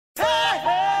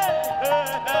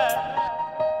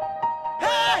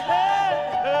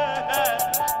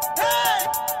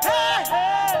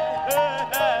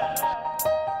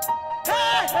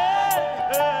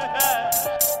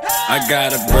I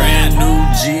got a brand new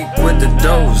Jeep with the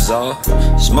doors off.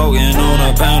 Smoking on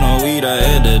a pound of weed, I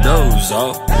had the doors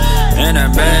off. And a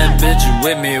bad bitch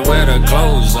with me with her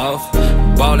clothes off.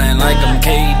 Ballin' like I'm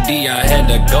KD, I had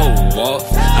to go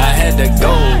off. I had to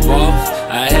go off,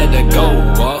 I had to go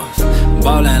off.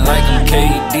 Ballin' like I'm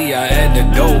KD, I had to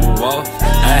go off.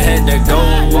 I had to go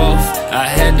off, I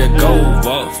had to go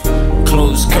off.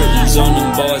 Closed curtains on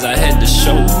them boys, I had to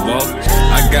show off.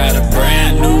 I got a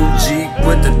brand new Jeep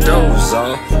with the doors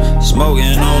off.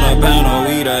 Smoking on a pound of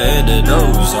weed, I had the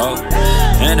doors off.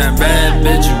 And a bad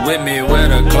bitch with me with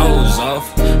her clothes off.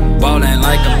 Ballin'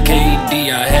 like I'm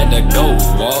KD, I had to go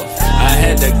off. I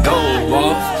had to go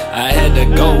off, I had to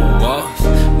go off.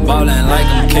 Ballin' like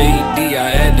I'm KD, I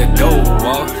had to go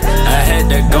off. I had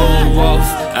to go off,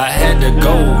 I had to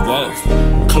go off.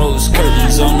 Closed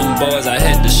curtains on them boys, I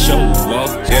had to show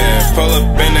off. Yeah, pull up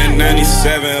in that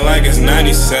 97 like it's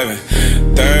 97.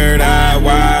 Third eye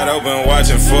wide open,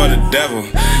 watching for the devil.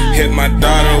 Hit my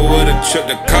daughter with a trip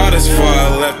to Carter's before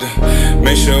I left her.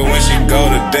 Make sure when she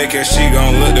go to daycare, she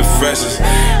gon' look the freshest.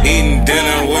 Eating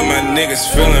dinner with my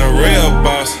niggas, feeling real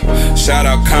boss. Shout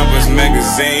out Compass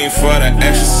Magazine for the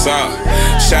extra sauce.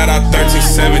 Shout out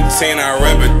 1317, I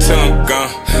rep it till I'm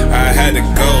gone. I had to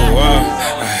go off,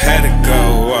 I had to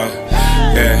go off.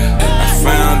 Yeah, I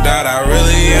found out I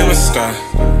really am a star.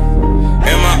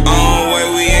 In my own way,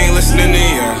 we ain't listening to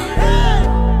y'all.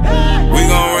 We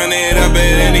gon' run it up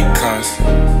at any cost.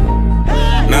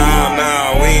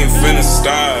 Nah, we ain't finna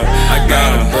starve. I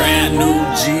got a brand new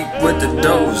Jeep with the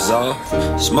doors off.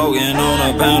 Smoking on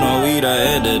a pound of weed, I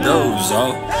had the doors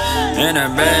off. And a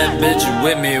bad bitch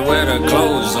with me with her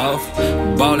clothes off.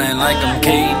 Ballin' like I'm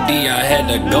KD, I had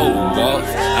to go off.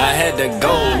 I had to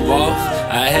go off,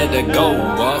 I had to go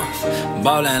off.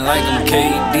 Ballin' like I'm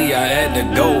KD, I had to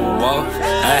go off.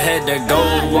 I had to go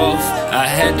off, I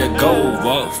had to go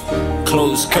off.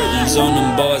 Closed curtains on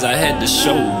them boys, I had to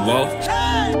show off.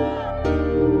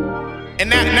 And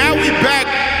now we back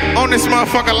on this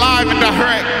motherfucker live and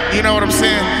direct. You know what I'm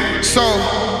saying? So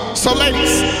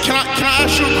ladies, can I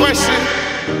ask you a question?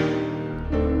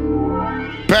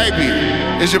 Baby,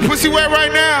 is your pussy wet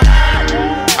right now?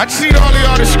 I just need all of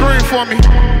y'all to scream for me.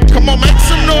 Come on, make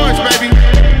some noise, baby.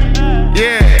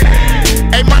 Yeah.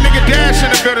 Hey, my nigga Dash in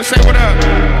the building, say what up.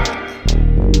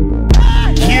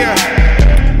 Yeah.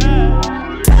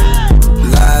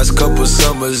 Last couple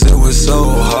summers, it was so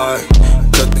hard.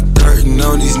 Cut the curtain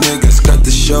on these niggas, cut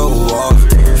the show off.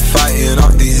 Fighting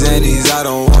off these annies, I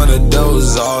don't wanna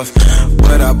doze off.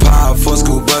 But I pop for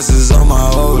school buses on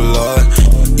my old lord.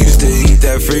 Used to eat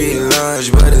that free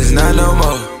lunch, but it's not no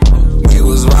more. We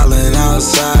was wildin'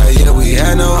 outside, yeah, we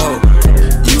had no hope.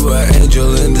 You an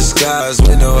angel in disguise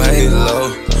with no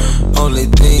halo. Only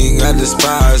thing I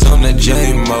despise on the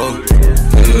J-Mo.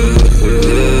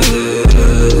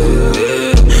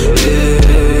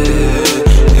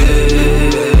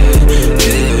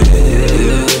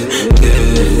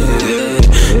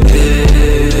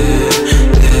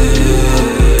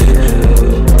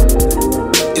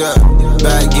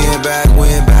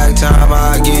 Time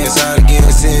again, side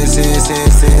again, sin.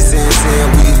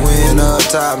 We win up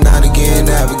top, not again,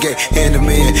 navigate in the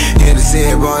man, in the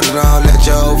sin, run it on, let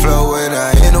your whole flow when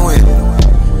I in the wind.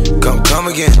 Come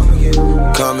again,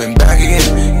 coming back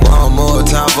again. One more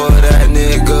time for that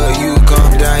nigga, you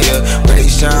come down here.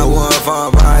 Race time, one for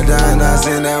my dime, I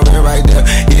send that way right there.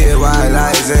 Yeah, white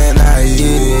lights and I,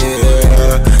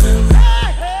 yeah.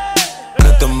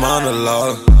 Cut the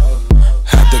monologue.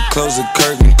 To close the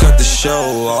curtain, cut the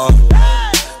show off.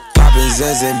 Poppin'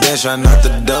 Zens and bench, try not to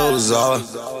doze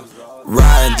off.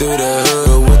 Riding through the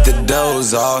hood with the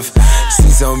doze off. See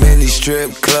so many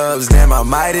strip clubs, damn, I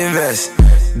might invest.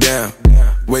 Damn,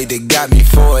 wait, they got me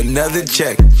for another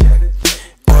check.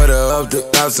 Order up the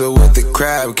lobster with the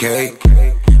crab cake.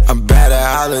 I'm bad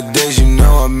at holidays, you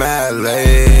know I'm mad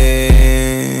late.